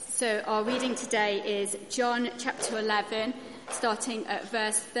So our reading today is John chapter 11, starting at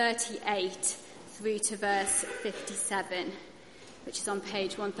verse 38 through to verse 57, which is on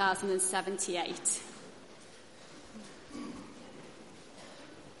page 1078.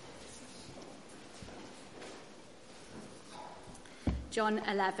 John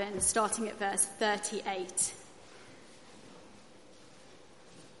 11, starting at verse 38.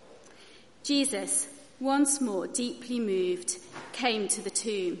 Jesus, once more deeply moved, came to the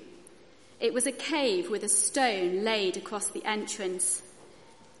tomb. It was a cave with a stone laid across the entrance.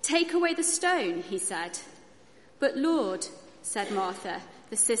 "Take away the stone," he said. "But Lord," said Martha,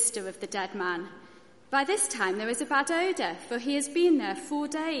 the sister of the dead man, "by this time there is a bad odour, for he has been there 4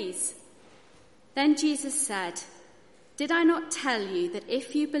 days." Then Jesus said, "Did I not tell you that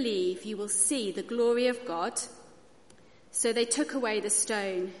if you believe, you will see the glory of God?" So they took away the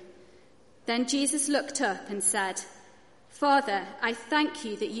stone. Then Jesus looked up and said, "Father, I thank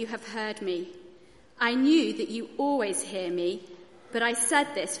you that you have heard me. I knew that you always hear me, but I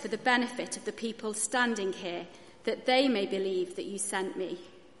said this for the benefit of the people standing here, that they may believe that you sent me."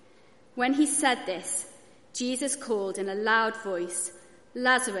 When he said this, Jesus called in a loud voice,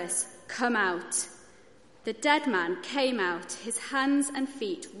 "Lazarus, come out." The dead man came out, his hands and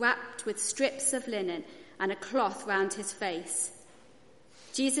feet wrapped with strips of linen and a cloth round his face.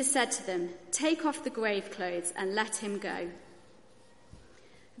 Jesus said to them, "Take off the grave clothes and let him go."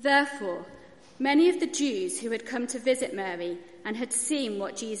 Therefore, many of the Jews who had come to visit Mary and had seen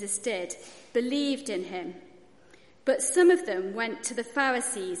what Jesus did believed in him. But some of them went to the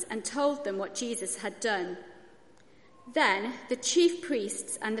Pharisees and told them what Jesus had done. Then the chief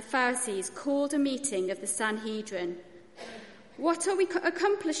priests and the Pharisees called a meeting of the Sanhedrin. "What are we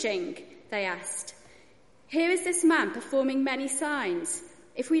accomplishing?" they asked. "Here is this man performing many signs.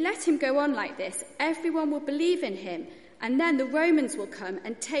 If we let him go on like this, everyone will believe in him, and then the Romans will come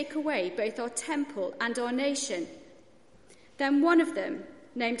and take away both our temple and our nation." Then one of them,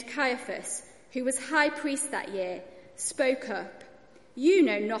 named Caiaphas, who was high priest that year, spoke up. "You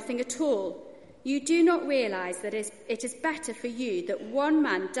know nothing at all. You do not realize that it is better for you that one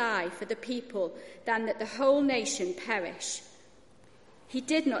man die for the people than that the whole nation perish." He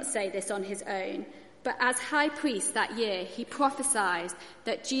did not say this on his own, but as high priest that year, he prophesied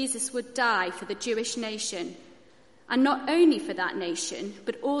that Jesus would die for the Jewish nation, and not only for that nation,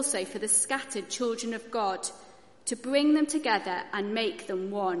 but also for the scattered children of God, to bring them together and make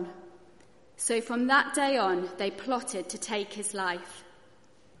them one. So from that day on, they plotted to take his life.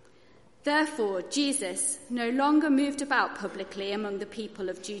 Therefore, Jesus no longer moved about publicly among the people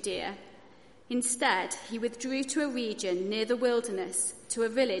of Judea. Instead, he withdrew to a region near the wilderness, to a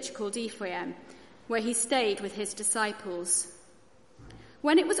village called Ephraim, where he stayed with his disciples.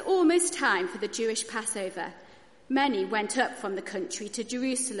 When it was almost time for the Jewish Passover, many went up from the country to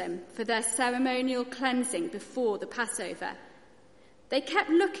Jerusalem for their ceremonial cleansing before the Passover. They kept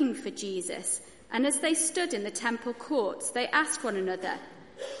looking for Jesus, and as they stood in the temple courts, they asked one another,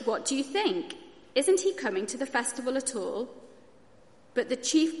 "What do you think? Isn't he coming to the festival at all?" But the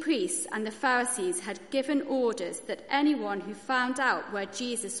chief priests and the Pharisees had given orders that anyone who found out where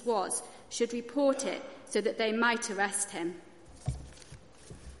Jesus was should report it so that they might arrest him.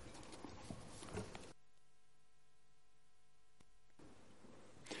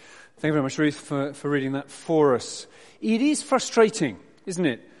 Thank you very much, Ruth, for reading that for us. It is frustrating, isn't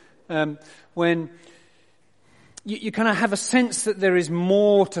it, when you kind of have a sense that there is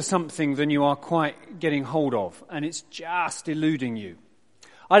more to something than you are quite getting hold of, and it's just eluding you.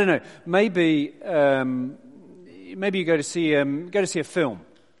 I don't know. Maybe you go to see a film,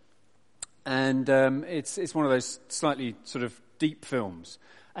 and it's one of those slightly sort of deep films,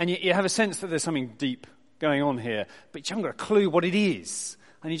 and you have a sense that there's something deep going on here, but you haven't got a clue what it is,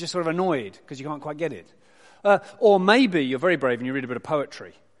 and you're just sort of annoyed because you can't quite get it. Or maybe you're very brave and you read a bit of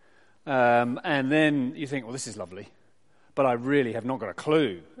poetry, and then you think, well, this is lovely, but I really have not got a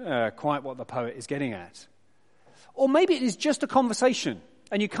clue quite what the poet is getting at. Or maybe it is just a conversation,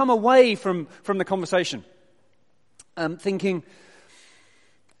 and you come away from the conversation thinking,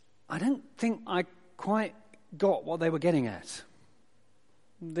 I don't think I quite got what they were getting at.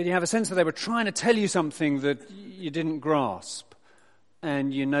 That you have a sense that they were trying to tell you something that you didn't grasp.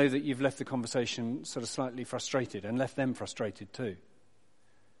 And you know that you've left the conversation sort of slightly frustrated and left them frustrated too.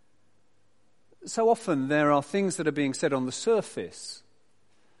 So often there are things that are being said on the surface,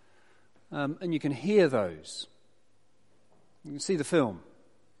 and you can hear those. You can see the film,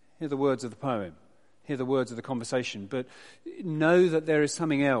 hear the words of the poem, hear the words of the conversation, but know that there is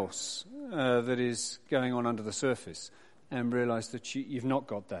something else that is going on under the surface, and realize that you've not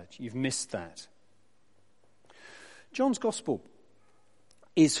got that, you've missed that. John's Gospel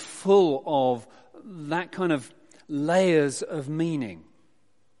is full of that kind of layers of meaning.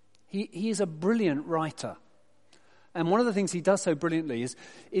 He is a brilliant writer. And one of the things he does so brilliantly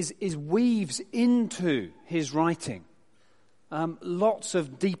is weaves into his writing lots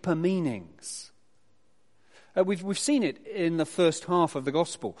of deeper meanings. We've seen it in the first half of the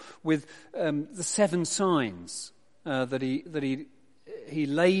gospel with the 7 signs that he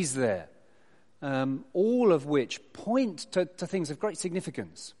lays there, all of which point to things of great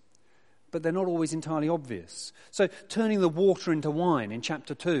significance, but they're not always entirely obvious. So turning the water into wine in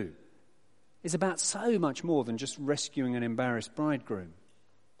chapter 2 is about so much more than just rescuing an embarrassed bridegroom.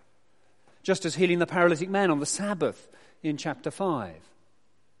 Just as healing the paralytic man on the Sabbath in chapter 5.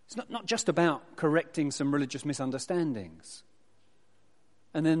 It's not just about correcting some religious misunderstandings.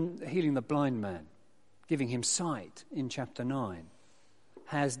 And then healing the blind man, giving him sight in chapter 9,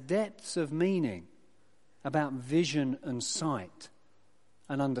 has depths of meaning about vision and sight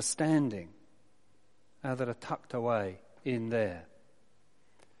and understanding that are tucked away in there.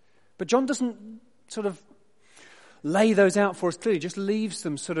 But John doesn't sort of lay those out for us clearly, just leaves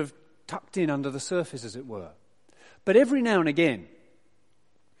them sort of tucked in under the surface, as it were. But every now and again,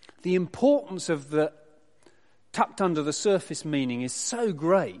 the importance of the tucked under the surface meaning is so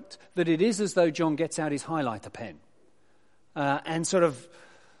great that it is as though John gets out his highlighter pen and sort of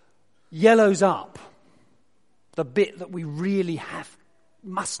yellows up the bit that we really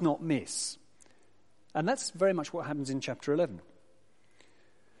must not miss. And that's very much what happens in chapter 11.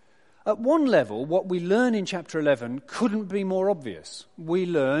 At one level, what we learn in chapter 11 couldn't be more obvious. We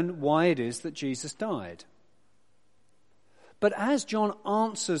learn why it is that Jesus died. But as John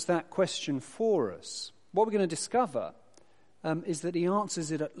answers that question for us, what we're going to discover is that he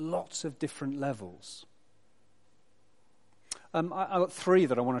answers it at lots of different levels. I've got 3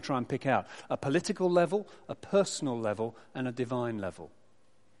 that I want to try and pick out. A political level, a personal level, and a divine level.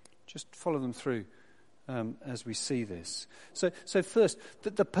 Just follow them through as we see this. So first,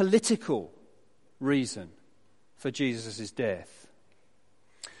 the political reason for Jesus' death.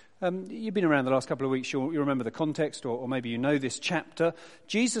 You've been around the last couple of weeks, you'll remember the context, or maybe you know this chapter.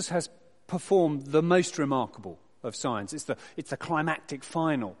 Jesus has performed the most remarkable of signs. It's the climactic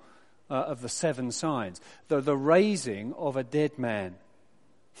final of the 7 signs. The raising of a dead man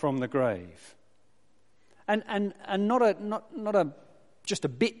from the grave. And not just a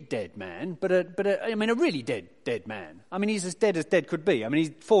bit dead man, but a really dead man. I mean, he's as dead could be. I mean,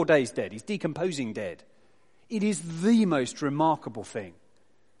 he's 4 days dead. He's decomposing dead. It is the most remarkable thing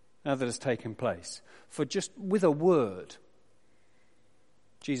that has taken place. For just with a word,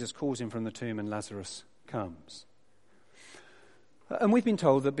 Jesus calls him from the tomb and Lazarus comes. And we've been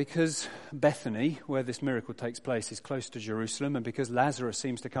told that because Bethany, where this miracle takes place, is close to Jerusalem, and because Lazarus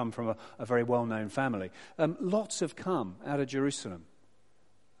seems to come from a very well-known family, lots have come out of Jerusalem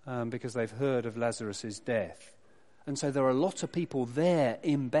because they've heard of Lazarus' death. And so there are lots of people there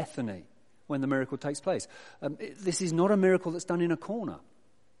in Bethany when the miracle takes place. This is not a miracle that's done in a corner.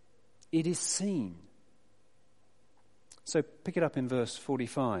 It is seen. So pick it up in verse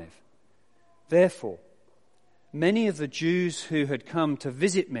 45. Therefore, many of the Jews who had come to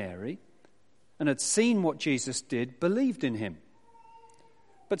visit Mary and had seen what Jesus did believed in him.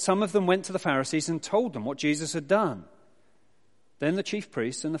 But some of them went to the Pharisees and told them what Jesus had done. Then the chief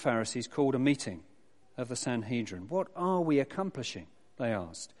priests and the Pharisees called a meeting of the Sanhedrin. What are we accomplishing? They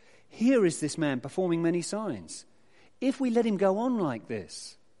asked. Here is this man performing many signs. If we let him go on like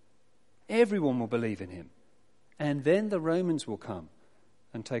this, everyone will believe in him. And then the Romans will come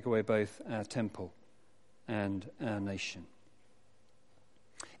and take away both our temple and our nation.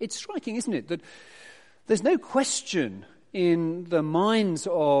 It's striking, isn't it, that there's no question in the minds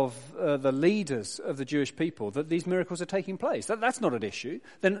of the leaders of the Jewish people that these miracles are taking place. That's not an issue.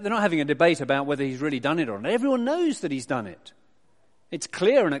 They're not having a debate about whether he's really done it or not. Everyone knows that he's done it. It's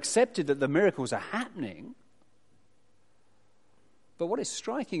clear and accepted that the miracles are happening. But what is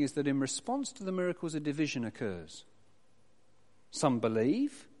striking is that in response to the miracles, a division occurs. Some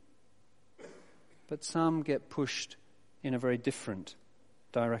believe, but some get pushed in a very different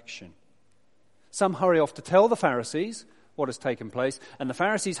direction. Some hurry off to tell the Pharisees what has taken place, and the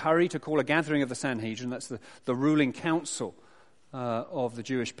Pharisees hurry to call a gathering of the Sanhedrin, that's the ruling council of the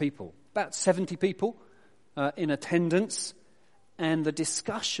Jewish people. About 70 people in attendance, and the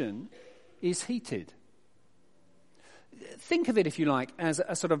discussion is heated. Think of it, if you like, as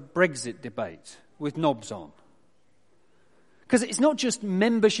a sort of Brexit debate with knobs on. Because it's not just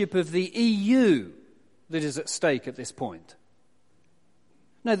membership of the EU that is at stake at this point.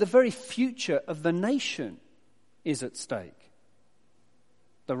 No, the very future of the nation is at stake.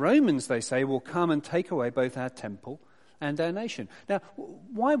 The Romans, they say, will come and take away both our temple and our nation. Now,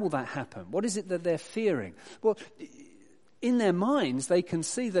 why will that happen? What is it that they're fearing? Well, in their minds, they can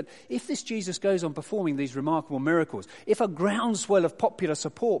see that if this Jesus goes on performing these remarkable miracles, if a groundswell of popular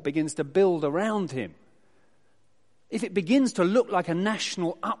support begins to build around him, if it begins to look like a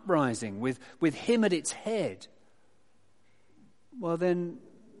national uprising with him at its head, well then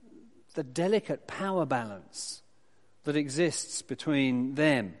the delicate power balance that exists between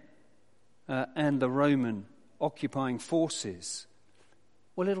them and the Roman occupying forces,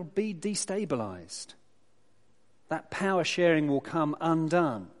 well, it'll be destabilized. That power sharing will come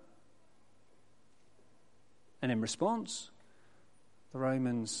undone. And in response, the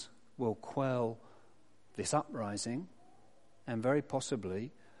Romans will quell this uprising and very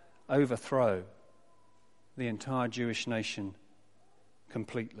possibly overthrow the entire Jewish nation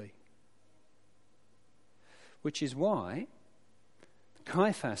completely. Which is why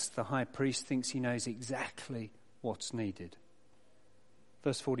Caiaphas, the high priest, thinks he knows exactly what's needed.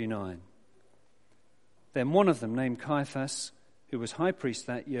 Verse 49. Then one of them, named Caiaphas, who was high priest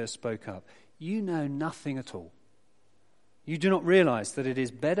that year, spoke up. You know nothing at all. You do not realize that it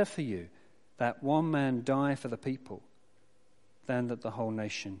is better for you that one man die for the people than that the whole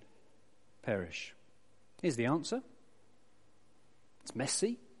nation perish. Here's the answer. It's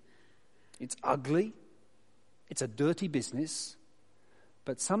messy. It's ugly. It's a dirty business.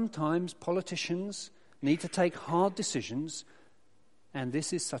 But sometimes politicians need to take hard decisions, and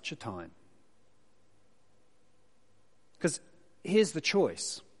this is such a time. Because here's the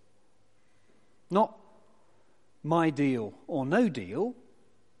choice. Not my deal or no deal.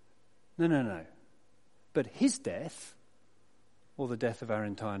 No. But his death or the death of our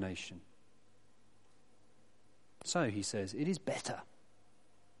entire nation. So, he says, it is better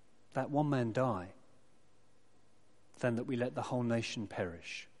that one man die than that we let the whole nation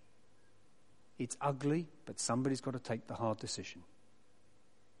perish. It's ugly, but somebody's got to take the hard decision.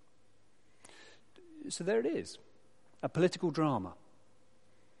 So there it is. A political drama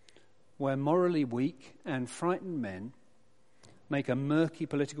where morally weak and frightened men make a murky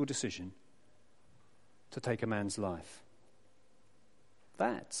political decision to take a man's life.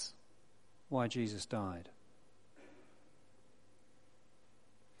 That's why Jesus died.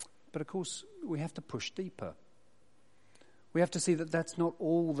 But of course, we have to push deeper. We have to see that that's not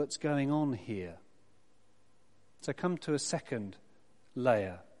all that's going on here. So come to a second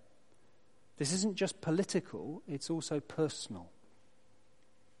layer. This isn't just political, it's also personal.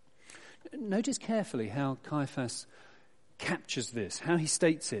 Notice carefully how Caiaphas captures this, how he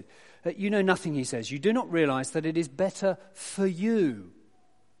states it. You know nothing, he says. You do not realize that it is better for you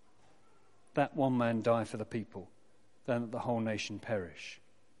that one man die for the people than that the whole nation perish.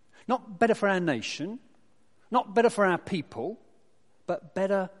 Not better for our nation, not better for our people, but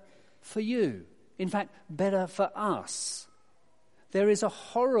better for you. In fact, better for us. There is a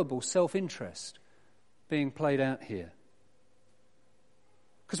horrible self-interest being played out here.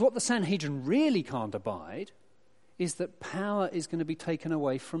 Because what the Sanhedrin really can't abide is that power is going to be taken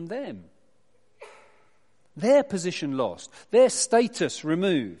away from them. Their position lost, their status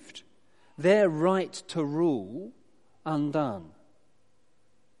removed, their right to rule undone.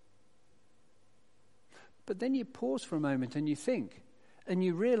 But then you pause for a moment and you think, and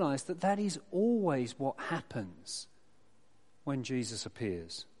you realize that that is always what happens when Jesus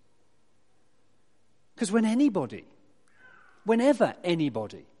appears. Because whenever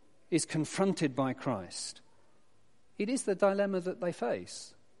anybody is confronted by Christ, it is the dilemma that they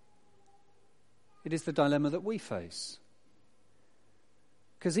face. It is the dilemma that we face.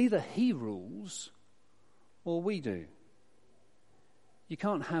 Because either he rules or we do. You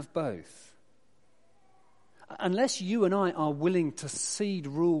can't have both. Unless you and I are willing to cede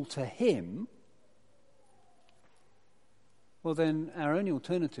rule to him, well then our only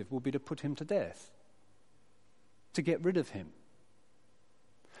alternative will be to put him to death, to get rid of him.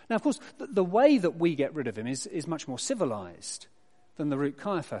 Now, of course, the way that we get rid of him is much more civilized than the route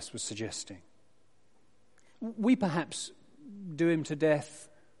Caiaphas was suggesting. We perhaps do him to death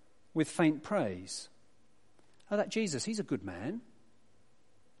with faint praise. Oh, that Jesus, he's a good man,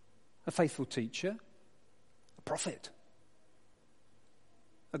 a faithful teacher, a prophet,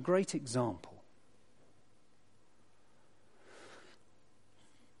 a great example.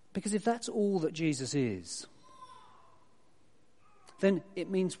 Because if that's all that Jesus is, then it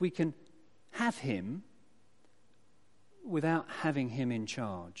means we can have him without having him in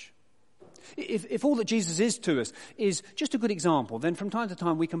charge. If all that Jesus is to us is just a good example, then from time to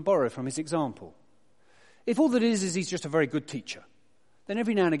time we can borrow from his example. If all that is he's just a very good teacher, then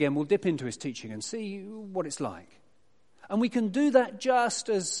every now and again we'll dip into his teaching and see what it's like. And we can do that just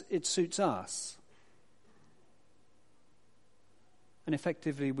as it suits us. And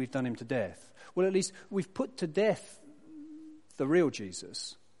effectively, we've done him to death. Well, at least we've put to death the real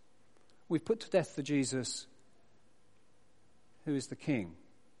Jesus. We've put to death the Jesus who is the King.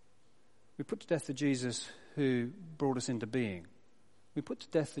 We put to death the Jesus who brought us into being. We put to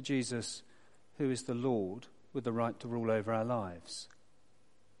death the Jesus who is the Lord with the right to rule over our lives.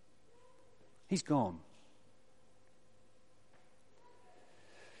 He's gone.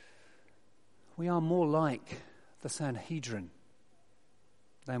 We are more like the Sanhedrin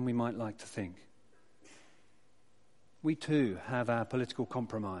than we might like to think. We too have our political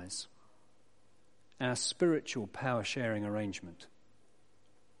compromise, our spiritual power-sharing arrangement.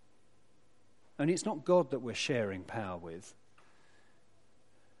 Only it's not God that we're sharing power with.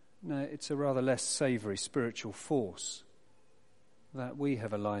 No, it's a rather less savoury spiritual force that we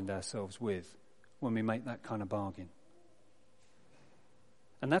have aligned ourselves with when we make that kind of bargain.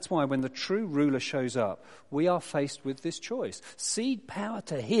 And that's why when the true ruler shows up, we are faced with this choice. Cede power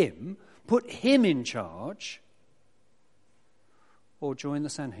to him, put him in charge, or join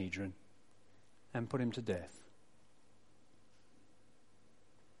the Sanhedrin and put him to death.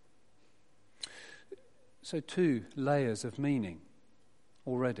 So 2 layers of meaning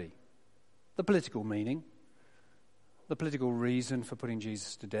already. The political meaning, the political reason for putting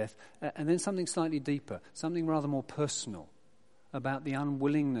Jesus to death, and then something slightly deeper, something rather more personal about the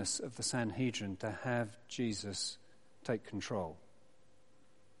unwillingness of the Sanhedrin to have Jesus take control,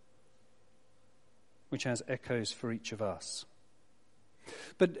 which has echoes for each of us.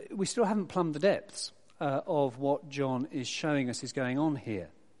 But we still haven't plumbed the depths of what John is showing us is going on here.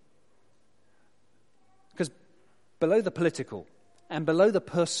 Because below the political and below the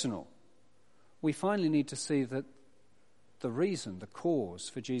personal, we finally need to see that the reason, the cause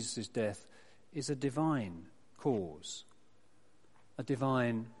for Jesus' death is a divine cause, a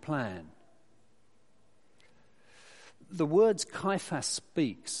divine plan. The words Caiaphas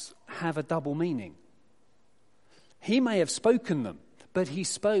speaks have a double meaning. He may have spoken them, but he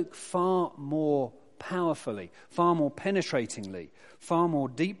spoke far more powerfully, far more penetratingly, far more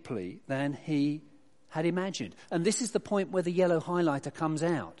deeply than he had imagined. And this is the point where the yellow highlighter comes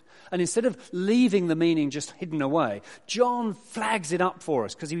out. And instead of leaving the meaning just hidden away, John flags it up for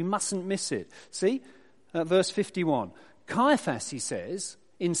us because we mustn't miss it. See, verse 51. Caiaphas, he says,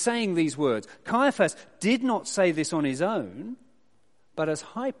 in saying these words, Caiaphas did not say this on his own, but as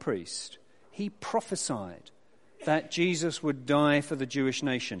high priest, he prophesied that Jesus would die for the Jewish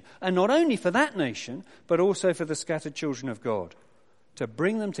nation. And not only for that nation, but also for the scattered children of God, to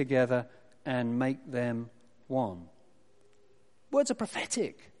bring them together and make them one. Words are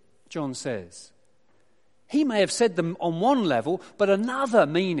prophetic, John says. He may have said them on one level, but another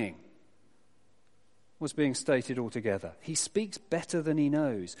meaning was being stated altogether. He speaks better than he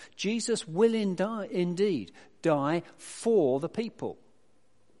knows. Jesus will indeed die for the people.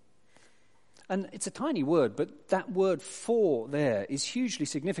 And it's a tiny word, but that word for there is hugely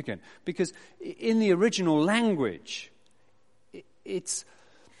significant because in the original language, it's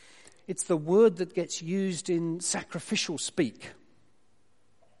the word that gets used in sacrificial speak.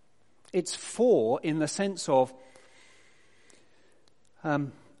 It's for in the sense of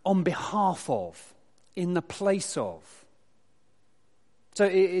on behalf of, in the place of. So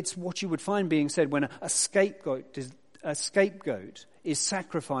it's what you would find being said when a scapegoat is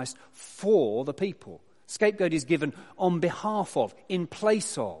sacrificed for the people. Scapegoat is given on behalf of, in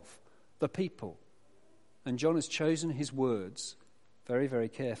place of the people. And John has chosen his words very, very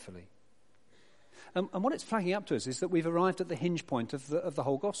carefully. And what it's flagging up to us is that we've arrived at the hinge point of the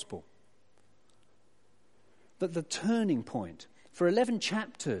whole gospel. That the turning point. For 11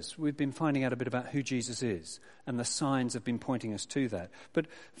 chapters, we've been finding out a bit about who Jesus is, and the signs have been pointing us to that. But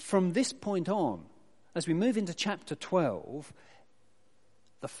from this point on, as we move into chapter 12,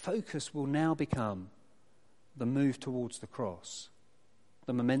 the focus will now become the move towards the cross,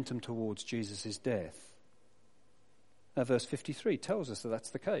 the momentum towards Jesus' death. Verse 53 tells us that that's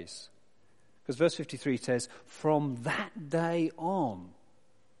the case. Because verse 53 says, from that day on,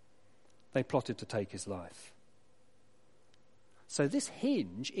 they plotted to take his life. So this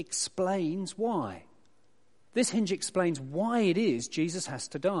hinge explains why. This hinge explains why it is Jesus has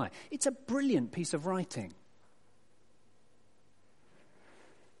to die. It's a brilliant piece of writing.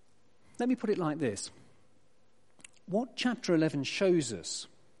 Let me put it like this. What chapter 11 shows us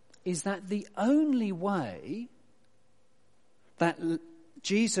is that the only way that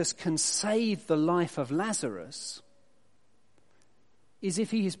Jesus can save the life of Lazarus is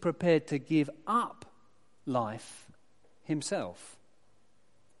if he is prepared to give up life himself.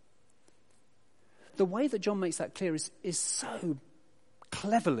 The way that John makes that clear is so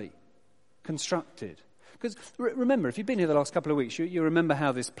cleverly constructed Because remember, if you've been here the last couple of weeks, you remember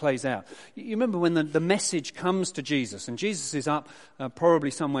how this plays out. You remember when the message comes to Jesus, and Jesus is up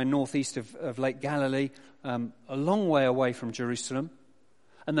probably somewhere northeast of Lake Galilee, a long way away from Jerusalem.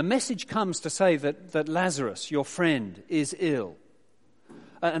 And the message comes to say that Lazarus, your friend, is ill.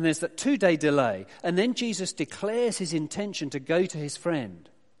 And there's that 2-day delay. And then Jesus declares his intention to go to his friend.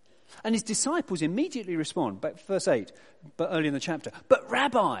 And his disciples immediately respond, back verse 8, but early in the chapter, "But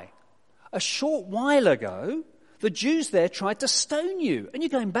Rabbi, a short while ago, the Jews there tried to stone you, and you're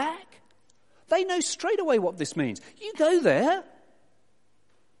going back? They know straight away what this means. You go there.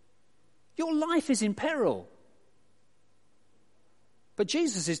 Your life is in peril." But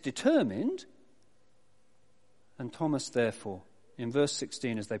Jesus is determined, and Thomas, therefore, in verse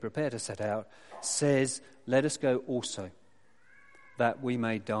 16, as they prepare to set out, says, "Let us go also, that we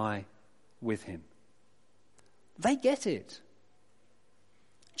may die with him." They get it.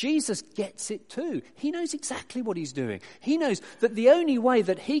 Jesus gets it too. He knows exactly what he's doing. He knows that the only way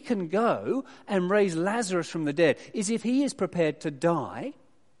that he can go and raise Lazarus from the dead is if he is prepared to die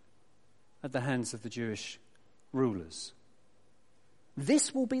at the hands of the Jewish rulers.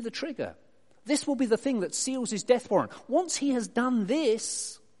 This will be the trigger. This will be the thing that seals his death warrant. Once he has done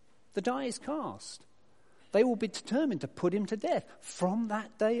this, the die is cast. They will be determined to put him to death. From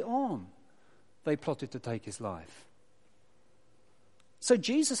that day on, they plotted to take his life. So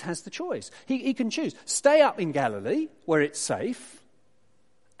Jesus has the choice. He can choose. Stay up in Galilee, where it's safe,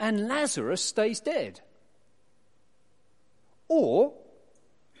 and Lazarus stays dead. Or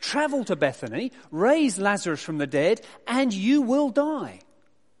travel to Bethany, raise Lazarus from the dead, and you will die.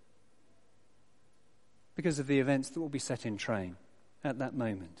 Because of the events that will be set in train at that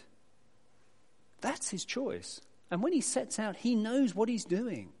moment. That's his choice. And when he sets out, he knows what he's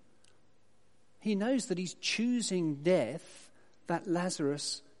doing. He knows that he's choosing death that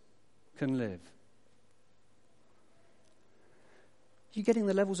Lazarus can live. You getting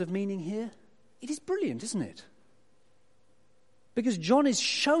the levels of meaning here? It is brilliant, isn't it? Because John is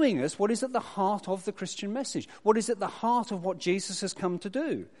showing us what is at the heart of the Christian message, what is at the heart of what Jesus has come to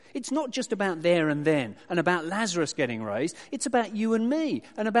do. It's not just about there and then and about Lazarus getting raised. It's about you and me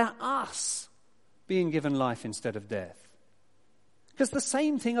and about us being given life instead of death. Because the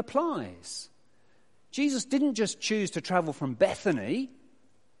same thing applies. Jesus didn't just choose to travel from Bethany,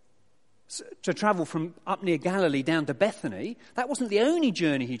 to travel from up near Galilee down to Bethany. That wasn't the only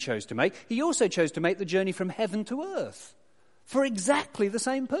journey he chose to make. He also chose to make the journey from heaven to earth for exactly the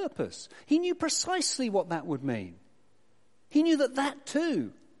same purpose. He knew precisely what that would mean. He knew that that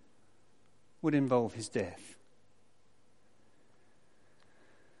too would involve his death.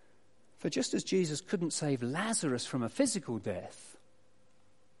 For just as Jesus couldn't save Lazarus from a physical death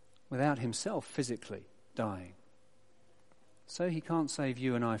without himself physically dying, so he can't save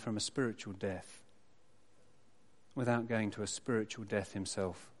you and I from a spiritual death without going to a spiritual death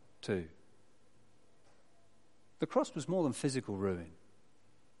himself too. The cross was more than physical ruin.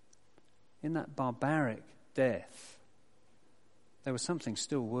 In that barbaric death, there was something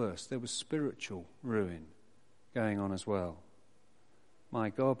still worse. There was spiritual ruin going on as well. My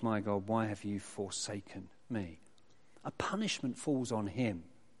God, why have you forsaken me? A punishment falls on him.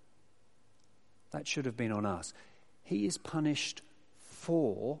 That should have been on us. He is punished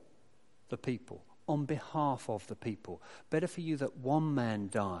for the people, on behalf of the people. Better for you that one man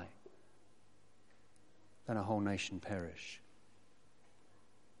die than a whole nation perish.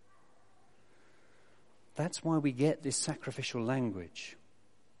 That's why we get this sacrificial language.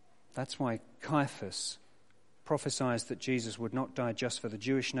 That's why Caiaphas prophesies that Jesus would not die just for the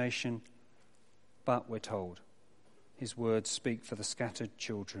Jewish nation, but, we're told, his words speak for the scattered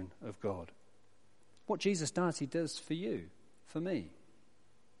children of God. What Jesus does, he does for you, for me.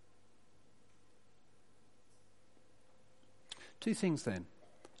 Two things then,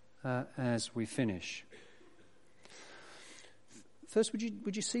 as we finish. First,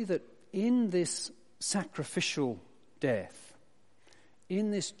 would you see that in this sacrificial death,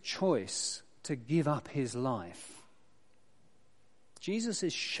 in this choice to give up his life, Jesus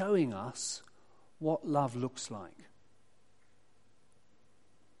is showing us what love looks like.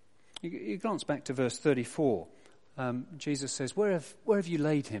 You glance back to verse 34. Jesus says, where have you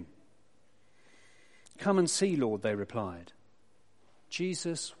laid him? Come and see, Lord, they replied.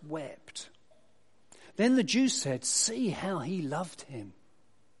 Jesus wept. Then the Jews said, see how he loved him.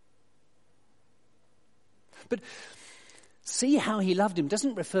 But see how he loved him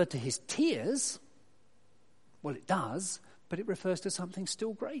doesn't refer to his tears. Well, it does, but it refers to something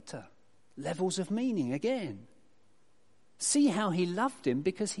still greater. Levels of meaning again. See how he loved him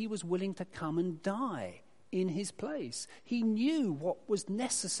because he was willing to come and die in his place. He knew what was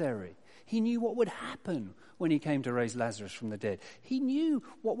necessary. He knew what would happen when he came to raise Lazarus from the dead. He knew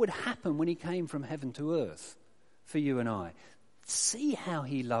what would happen when he came from heaven to earth for you and I. See how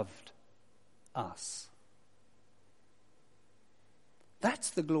he loved us. That's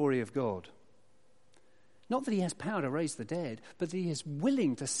the glory of God. Not that he has power to raise the dead, but that he is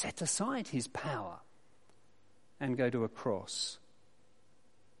willing to set aside his power and go to a cross.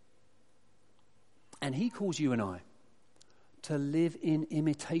 And he calls you and I to live in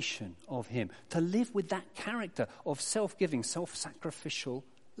imitation of him, to live with that character of self-giving, self-sacrificial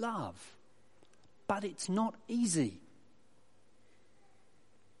love. But it's not easy.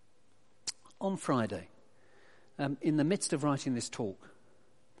 On Friday, in the midst of writing this talk,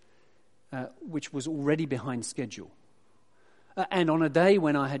 which was already behind schedule, and on a day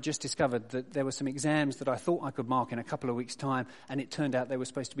when I had just discovered that there were some exams that I thought I could mark in a couple of weeks' time, and it turned out they were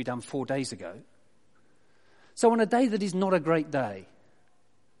supposed to be done 4 days ago. So on a day that is not a great day,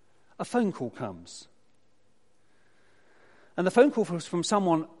 a phone call comes. And the phone call was from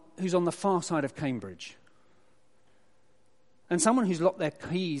someone who's on the far side of Cambridge. And someone who's locked their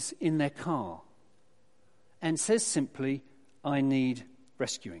keys in their car and says simply, "I need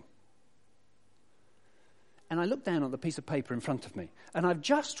rescuing." And I look down at the piece of paper in front of me, and I've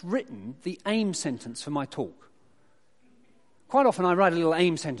just written the aim sentence for my talk. Quite often I write a little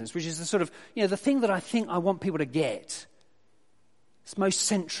aim sentence, which is the sort of, the thing that I think I want people to get. It's most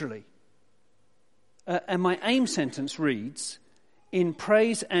centrally. And my aim sentence reads, "In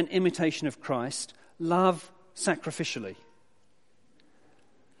praise and imitation of Christ, love sacrificially."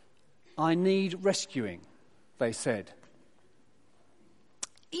 I need rescuing, they said.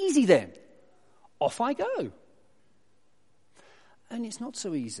 Easy then. Off I go. And it's not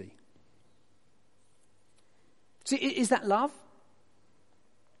so easy. See, is that love?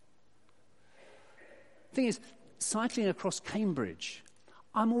 The thing is, cycling across Cambridge,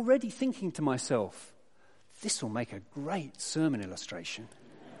 I'm already thinking to myself, this will make a great sermon illustration.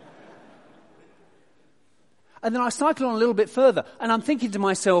 And then I cycle on a little bit further, and I'm thinking to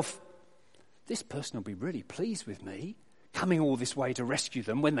myself, this person will be really pleased with me, coming all this way to rescue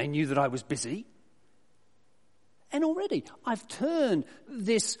them when they knew that I was busy. And already I've turned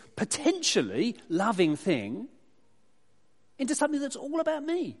this potentially loving thing into something that's all about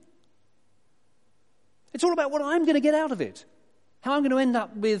me. It's all about what I'm going to get out of it, how I'm going to end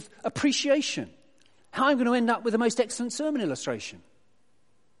up with appreciation, how I'm going to end up with the most excellent sermon illustration.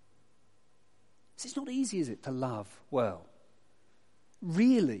 It's not easy, is it, to love well?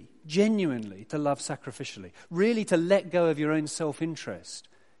 Really, genuinely to love sacrificially, really to let go of your own self-interest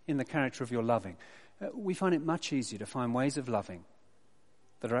in the character of your loving. We find it much easier to find ways of loving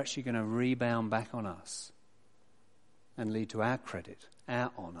that are actually going to rebound back on us and lead to our credit,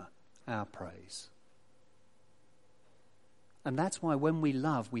 our honour, our praise. And that's why when we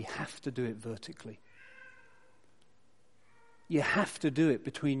love, we have to do it vertically. You have to do it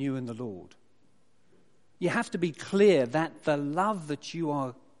between you and the Lord. You have to be clear that the love that you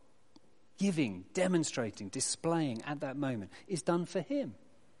are giving, demonstrating, displaying at that moment is done for him.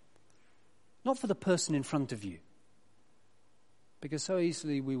 Not for the person in front of you. Because so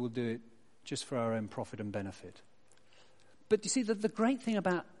easily we will do it just for our own profit and benefit. But you see, the great thing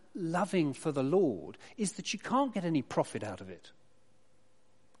about loving for the Lord is that you can't get any profit out of it.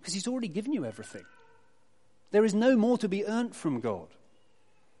 Because he's already given you everything. There is no more to be earned from God.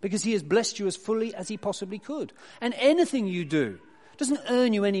 Because he has blessed you as fully as he possibly could. And anything you do doesn't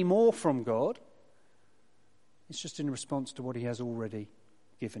earn you any more from God. It's just in response to what he has already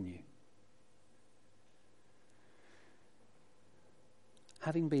given you.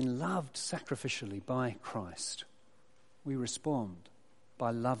 Having been loved sacrificially by Christ, we respond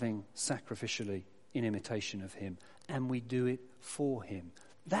by loving sacrificially in imitation of him, and we do it for him.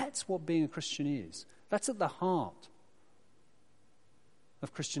 That's what being a Christian is. That's at the heart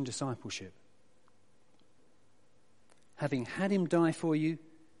of Christian discipleship. Having had him die for you,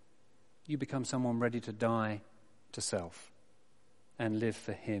 you become someone ready to die to self and live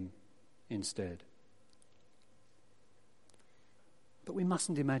for him instead. But we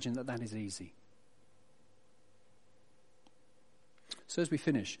mustn't imagine that that is easy. So as we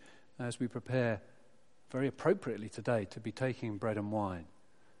finish, as we prepare very appropriately today to be taking bread and wine,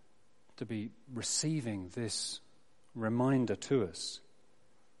 to be receiving this reminder to us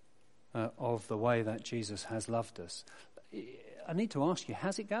of the way that Jesus has loved us, I need to ask you,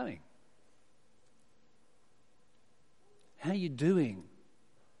 how's it going? How are you doing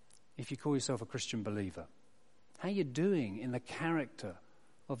if you call yourself a Christian believer? How are you doing in the character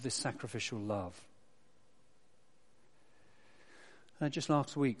of this sacrificial love? Just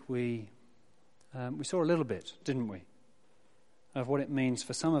last week we saw a little bit, didn't we, of what it means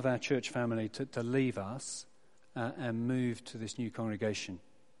for some of our church family to leave us and move to this new congregation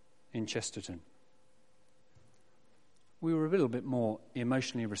in Chesterton. We were a little bit more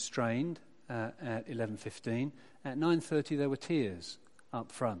emotionally restrained at 11:15. At 9:30 there were tears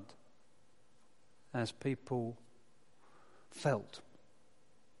up front as people felt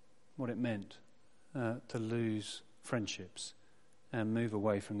what it meant to lose friendships and move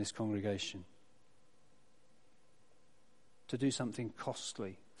away from this congregation, to do something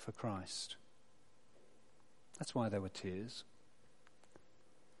costly for Christ. That's why there were tears.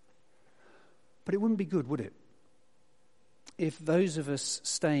 But it wouldn't be good, would it, if those of us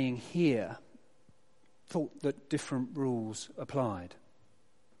staying here thought that different rules applied?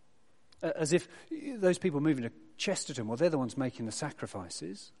 As if those people moving to Chesterton, well, they're the ones making the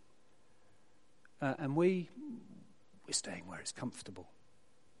sacrifices, and we're staying where it's comfortable.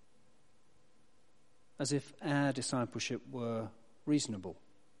 As if our discipleship were reasonable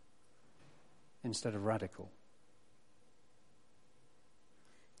instead of radical.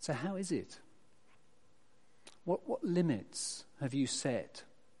 So how is it? What limits have you set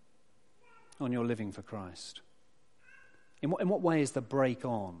on your living for Christ? In what way is the break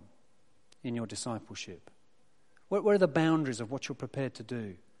on in your discipleship? Where are the boundaries of what you're prepared to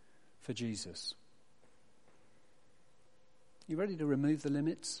do for Jesus? You ready to remove the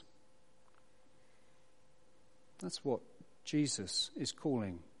limits? That's what Jesus is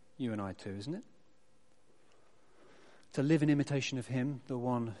calling you and I to, isn't it? To live in imitation of him, the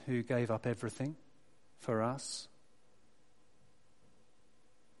one who gave up everything for us.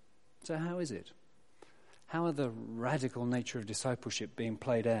 So how is it? How are the radical nature of discipleship being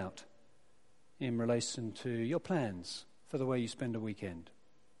played out in relation to your plans for the way you spend a weekend?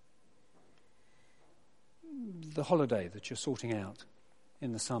 The holiday that you're sorting out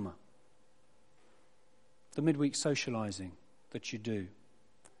in the summer? The midweek socialising that you do?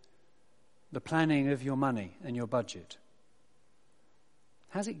 The planning of your money and your budget?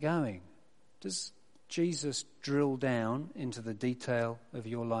 How's it going? Does Jesus drill down into the detail of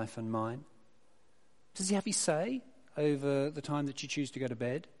your life and mine? Does he have his say over the time that you choose to go to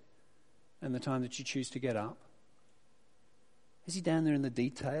bed and the time that you choose to get up? Is he down there in the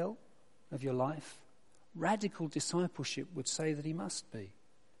detail of your life? Radical discipleship would say that he must be.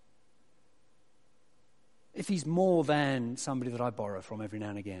 If he's more than somebody that I borrow from every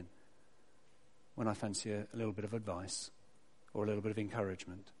now and again when I fancy a little bit of advice or a little bit of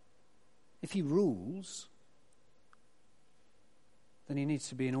encouragement. If he rules, then he needs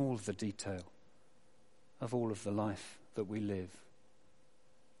to be in all of the detail of all of the life that we live.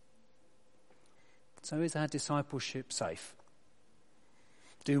 So is our discipleship safe?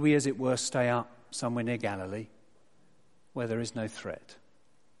 Do we, as it were, stay up somewhere near Galilee where there is no threat?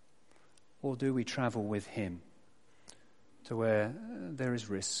 Or do we travel with him to where there is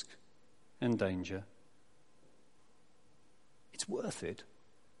risk and danger? It's worth it.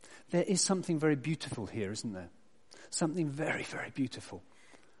 There is something very beautiful here, isn't there? Something very, very beautiful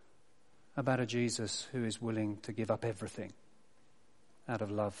about a Jesus who is willing to give up everything out of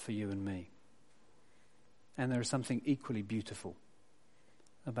love for you and me. And there is something equally beautiful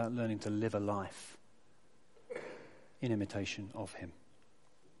about learning to live a life in imitation of him.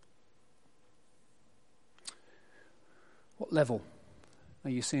 What level are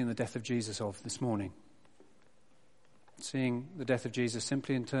you seeing the death of Jesus of this morning? Seeing the death of Jesus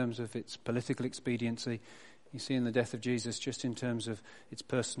simply in terms of its political expediency? Are you seeing the death of Jesus just in terms of its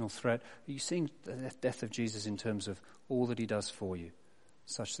personal threat? Are you seeing the death of Jesus in terms of all that he does for you,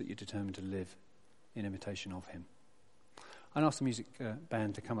 such that you're determined to live in imitation of him? I'll ask the music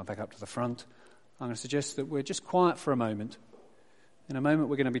band to come back up to the front. I'm going to suggest that we're just quiet for a moment. In a moment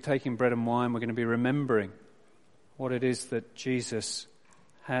we're going to be taking bread and wine. We're going to be remembering what it is that Jesus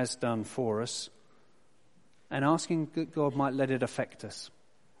has done for us and asking that God might let it affect us.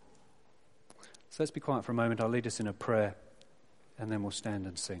 So let's be quiet for a moment. I'll lead us in a prayer and then we'll stand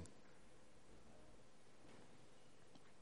and sing.